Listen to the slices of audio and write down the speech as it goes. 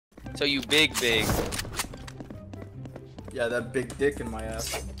So you big. Yeah, that big dick in my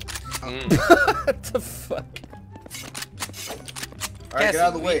ass. What the fuck? Alright, get out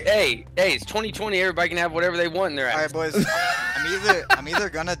of the way. Hey, it's 2020. Everybody can have whatever they want in their ass. Alright, boys. I'm either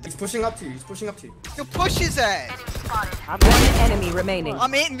gonna. He's pushing up to you. He's pushing up to you. You push his ass. One enemy remaining.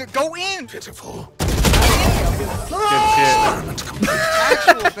 I'm in. Go in. Pitiful. Good shit.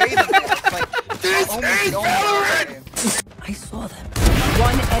 Actual beta. Like, Valorant. I saw them.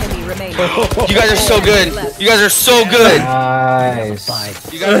 One enemy remaining. You guys are so good. You guys are so good.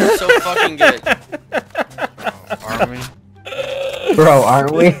 Nice. You guys are so fucking good. Are we? Bro,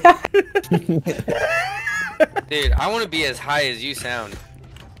 aren't we? Dude, I want to be as high as you sound.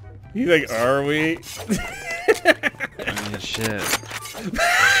 He's like, are we? Shit.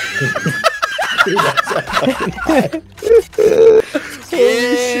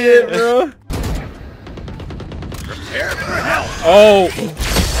 Holy shit, bro. Oh.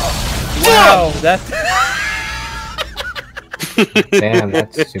 Wow, that's. Damn,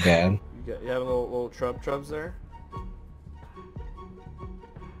 that's too bad. You have a little trubs there?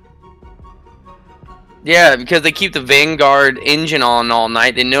 Yeah, because they keep the Vanguard engine on all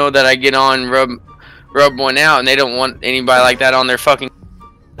night. They know that I get on, rub one out, and they don't want anybody like that on their fucking.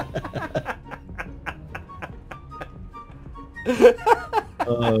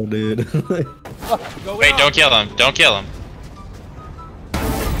 Oh, dude. Wait, don't kill him. Don't kill him.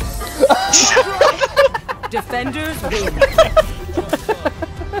 Defenders win.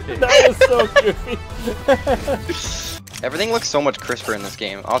 That was so goofy. Everything looks so much crisper in this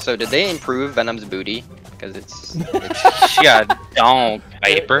game. Also, did they improve Venom's booty? Because it's Yeah, don't.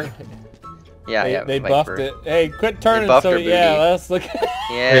 Viper. yeah, They Viper. buffed it. Hey, quit turning. buffed So her yeah, booty. let's look.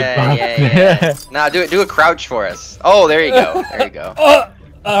 Yeah. Nah, do a crouch for us. Oh, there you go. There you go.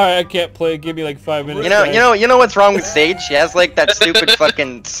 All right, I can't play. Give me like 5 minutes. You know what's wrong with Sage? She has like that stupid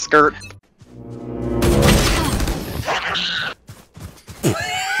fucking skirt.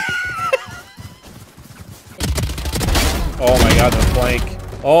 Oh my god, the flank.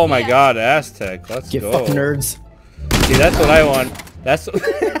 Oh my god, Aztec. Let's Get go. fucked, nerds. See, that's what I want. That's.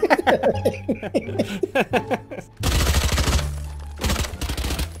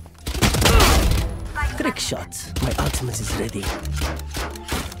 Trick shots. My ultimate is ready.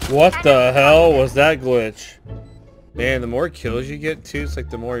 What the hell was that glitch? Man, the more kills you get too, it's like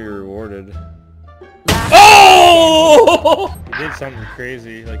the more you're rewarded. Oh! He did something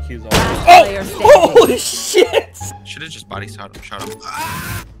crazy, like he's all. Player standing. Holy shit! Should have just body shot him.